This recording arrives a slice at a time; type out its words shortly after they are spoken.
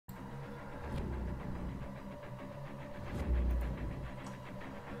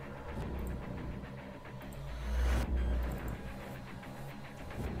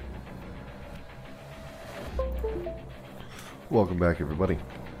Welcome back, everybody.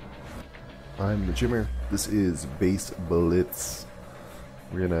 I'm the Jimmer. This is Base Blitz.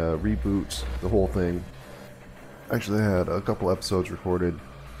 We're gonna reboot the whole thing. Actually, I had a couple episodes recorded,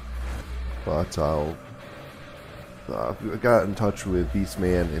 but I got in touch with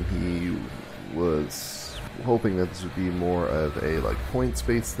Beastman, and he was hoping that this would be more of a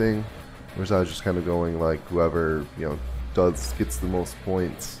points-based thing, whereas I was just kind of going whoever gets the most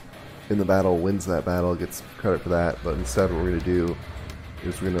points in the battle wins that battle, gets credit for that. But instead, what we're gonna do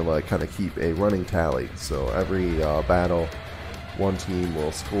is we're gonna kind of keep a running tally. So every battle, one team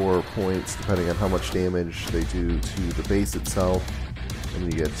will score points depending on how much damage they do to the base itself, and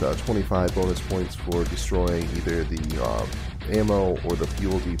you get 25 bonus points for destroying either the ammo or the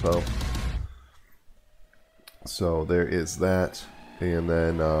fuel depot. So there is that, and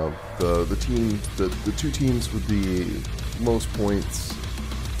then the two teams with the most points,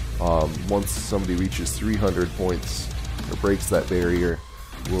 once somebody reaches 300 points or breaks that barrier,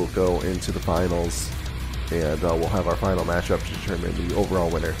 we'll go into the finals, and we'll have our final matchup to determine the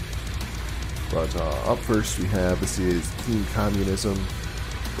overall winner. But up first we have, this is Team Communism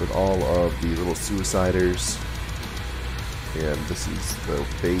with all of the little suiciders, and this is the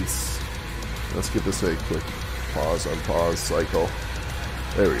base. Let's give this a quick pause, unpause cycle.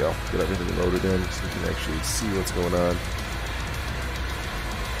 There we go. Get everything loaded in so we can actually see what's going on.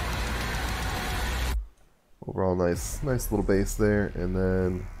 Overall, nice little base there. And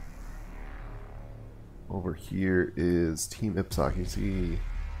then over here is Team Ipsok. You see,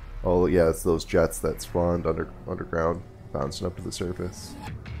 oh yeah, it's those jets that spawned underground, bouncing up to the surface.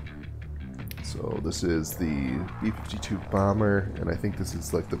 So this is the B-52 bomber, and I think this is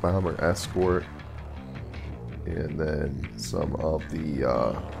the bomber escort, and then some of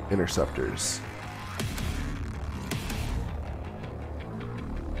the interceptors.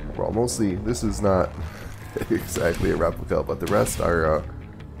 Well, mostly this is not exactly a replica, but the rest are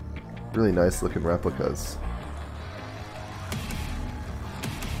really nice looking replicas.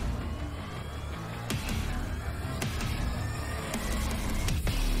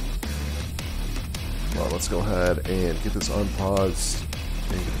 Well, let's go ahead and get this unpaused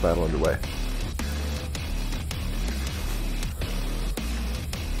and get the battle underway.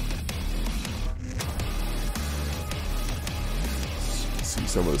 See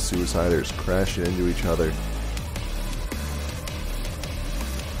some of the suiciders crashing into each other.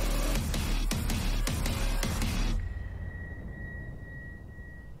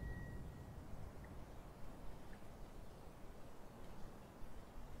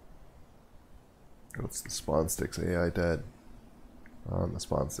 What's the spawn sticks? AI dead. On the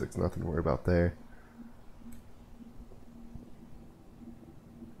spawn sticks, nothing to worry about there.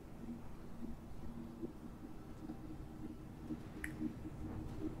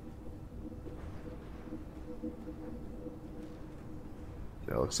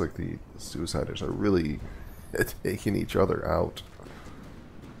 Yeah, it looks like the suiciders are really taking each other out.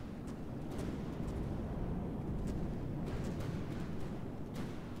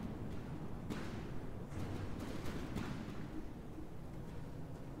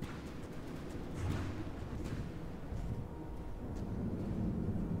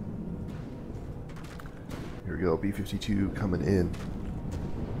 Here we go, B-52 coming in.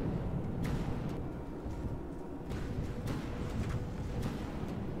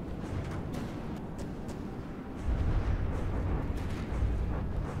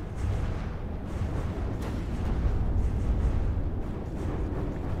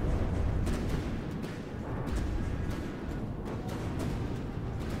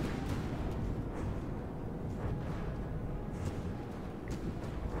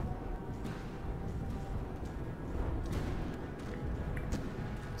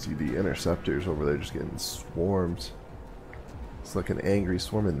 See the interceptors over there just getting swarmed. It's like an angry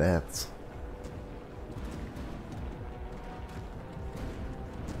swarm of gnats.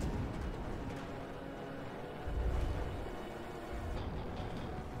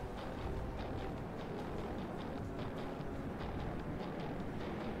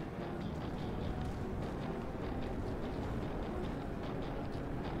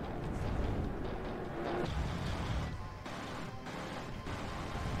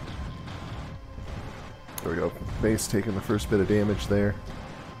 There we go. Base taking the first bit of damage there.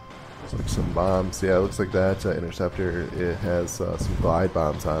 Looks like some bombs. Yeah, it looks like that interceptor, it has some glide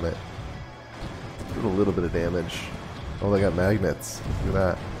bombs on it. Did a little bit of damage. Oh, they got magnets. Look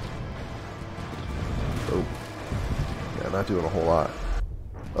at that. Oh. Yeah, not doing a whole lot.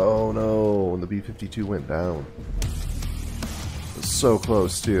 Oh no, and the B-52 went down. It was so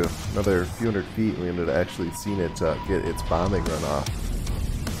close too. Another few hundred feet and we ended up actually seeing it get its bombing run off.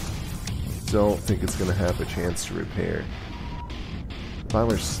 Don't think it's going to have a chance to repair.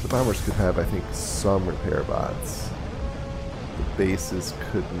 bombers could have, I think, some repair bots. The bases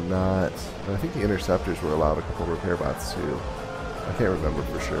could not. And I think the interceptors were allowed a couple repair bots too. I can't remember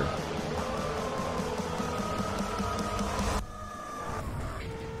for sure.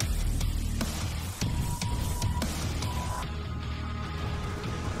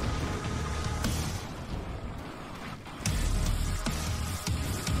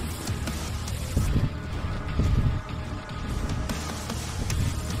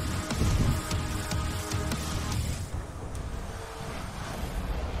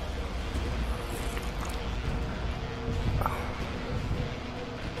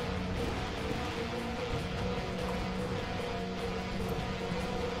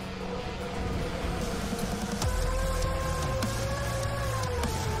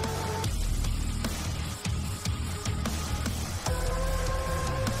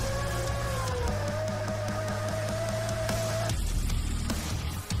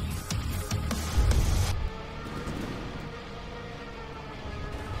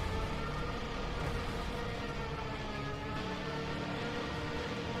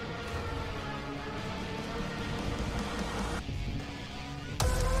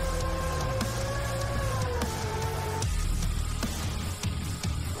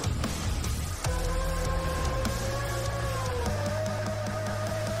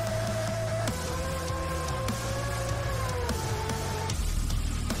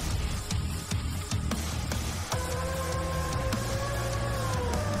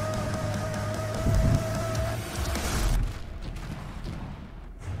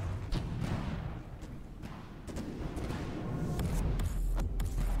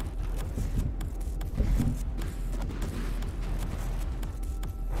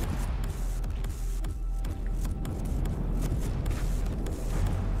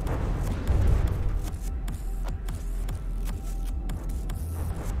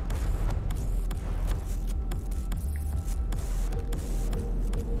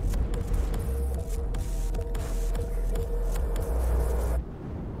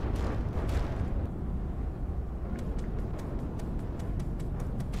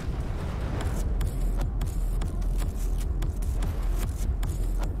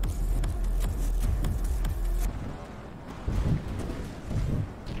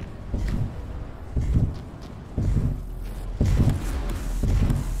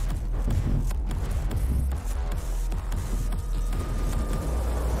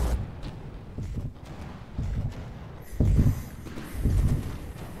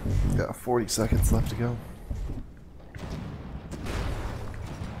 Got 40 seconds left to go.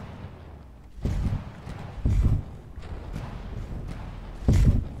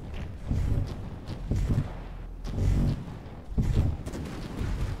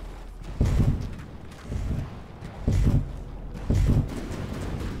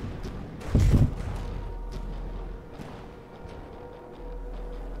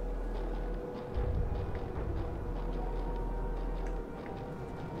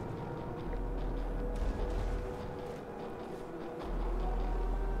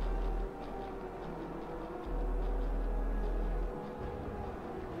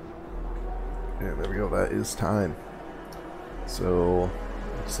 And there we go, that is time. So,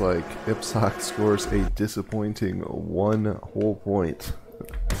 looks like Ipsok scores a disappointing 1 whole point.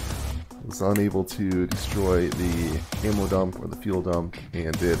 Was unable to destroy the ammo dump or the fuel dump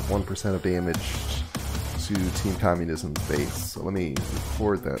and did 1% of damage to Team Communism's base. So let me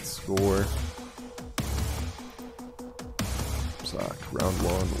record that score. Ipsok, round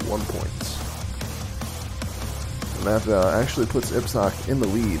 1, 1 point. And that actually puts Ipsok in the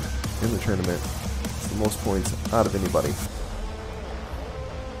lead in the tournament. It's the most points out of anybody.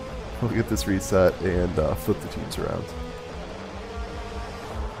 We'll get this reset and flip the teams around.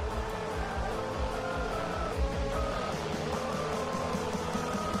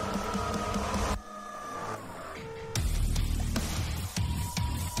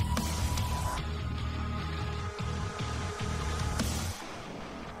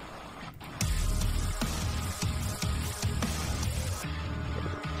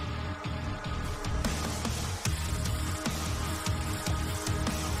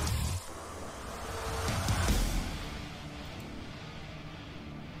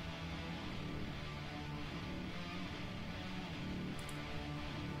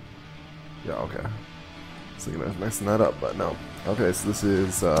 Yeah, okay. Thinking I was messing that up, but no. Okay, so this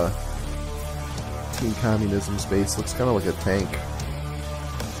is Team Communism's base. Looks kind of like a tank.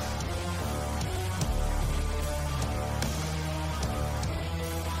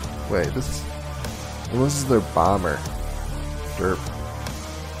 Wait, this is... Well, this is their bomber. Derp.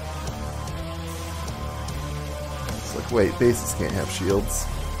 It's like Wait, bases can't have shields.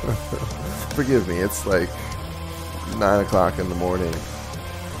 Forgive me, it's like 9 o'clock in the morning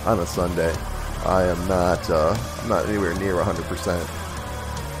on a Sunday. I'm not anywhere near 100%.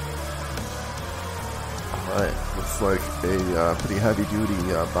 Alright, looks like a pretty heavy-duty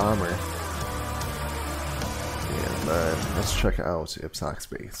bomber. And then let's check out Ipsok's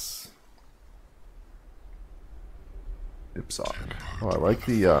base. Ipsok. Oh, I like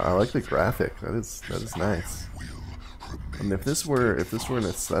the graphic. That is nice. And if this were an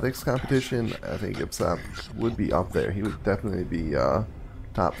aesthetics competition, I think Ipsok would be up there. He would definitely be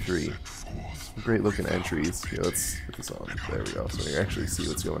top 3. Some great looking entries. Here, let's put this on. There we go. So you actually see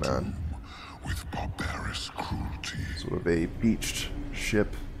what's going on. Sort of a beached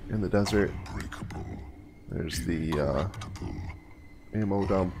ship in the desert. There's the ammo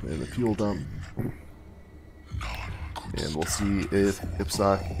dump and the fuel dump. And we'll see if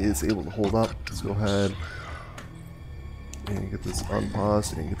Ipsok is able to hold up. Let's go ahead and get this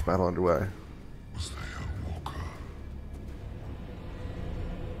unpaused and get the battle underway.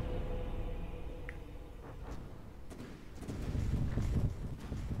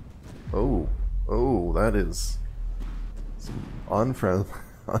 Oh, that is some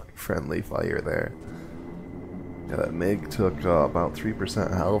unfriendly fire there. Yeah, that MiG took about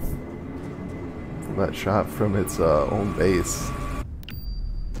 3% health from that shot from its own base.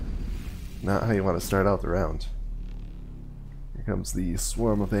 Not how you want to start out the round. Here comes the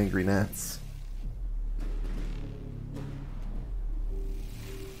swarm of angry gnats.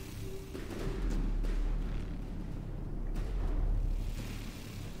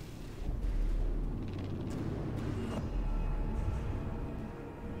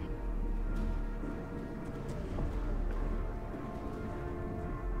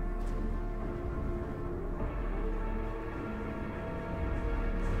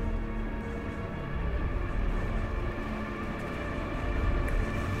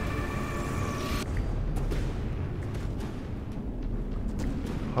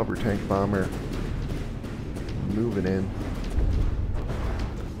 Hover tank bomber moving in,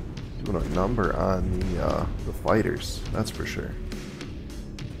 doing a number on the fighters, that's for sure.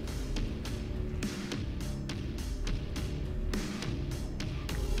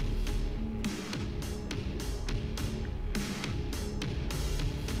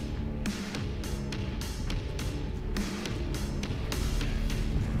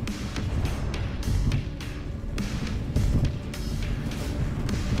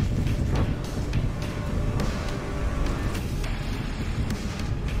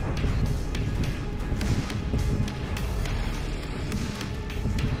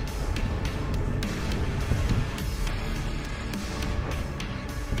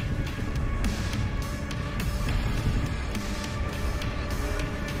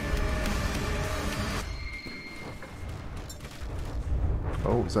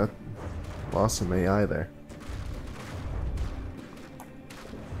 Oh, was that lost some AI there?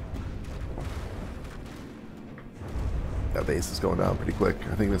 That base is going down pretty quick.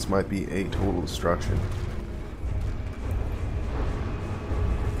 I think this might be a total destruction.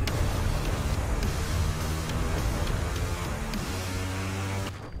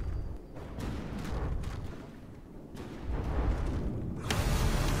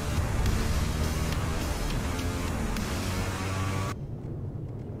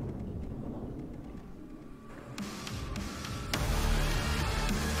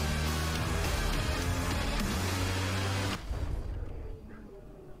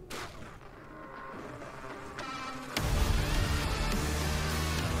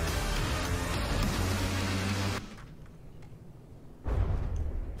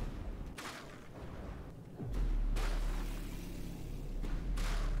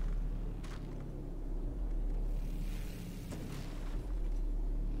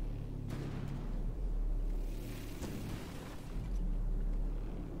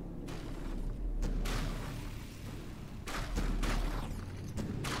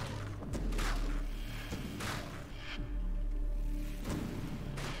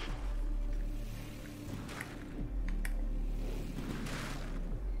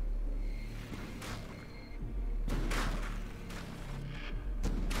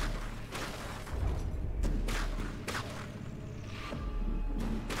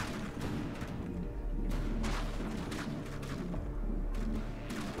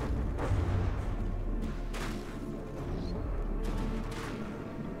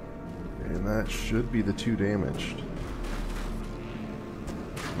 And that should be the 2 damaged.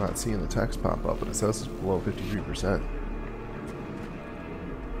 I'm not seeing the text pop up, but it says it's below 53%.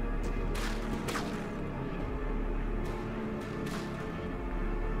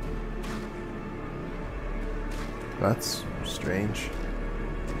 That's strange.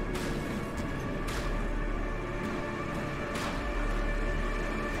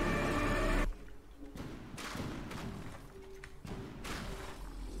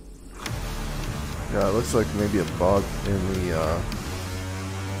 Yeah, it looks like maybe a bug in the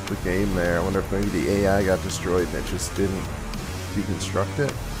game there. I wonder if maybe the AI got destroyed and it just didn't deconstruct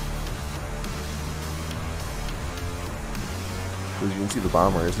it. Because you can see the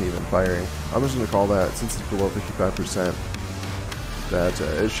bomber isn't even firing. I'm just going to call that, since it's below 55%, that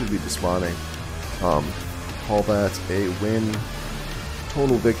it should be despawning. Call that a win.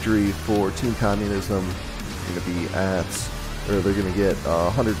 Total victory for Team Communism. Going to be at, or they're going to get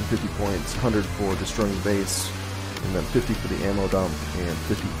 150 points, 100 for destroying the base, and then 50 for the ammo dump, and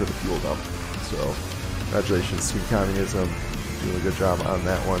 50 for the fuel dump. So, congratulations Team Communism, doing a good job on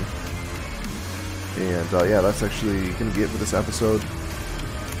that one. And yeah, that's actually going to be it for this episode.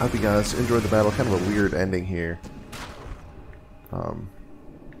 I hope you guys enjoyed the battle. Kind of a weird ending here.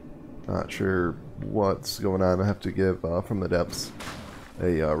 Not sure what's going on. I have to give From the Depths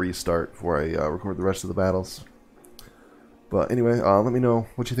a restart before I record the rest of the battles. But anyway, let me know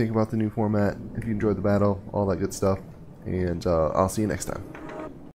what you think about the new format, if you enjoyed the battle, all that good stuff. And I'll see you next time.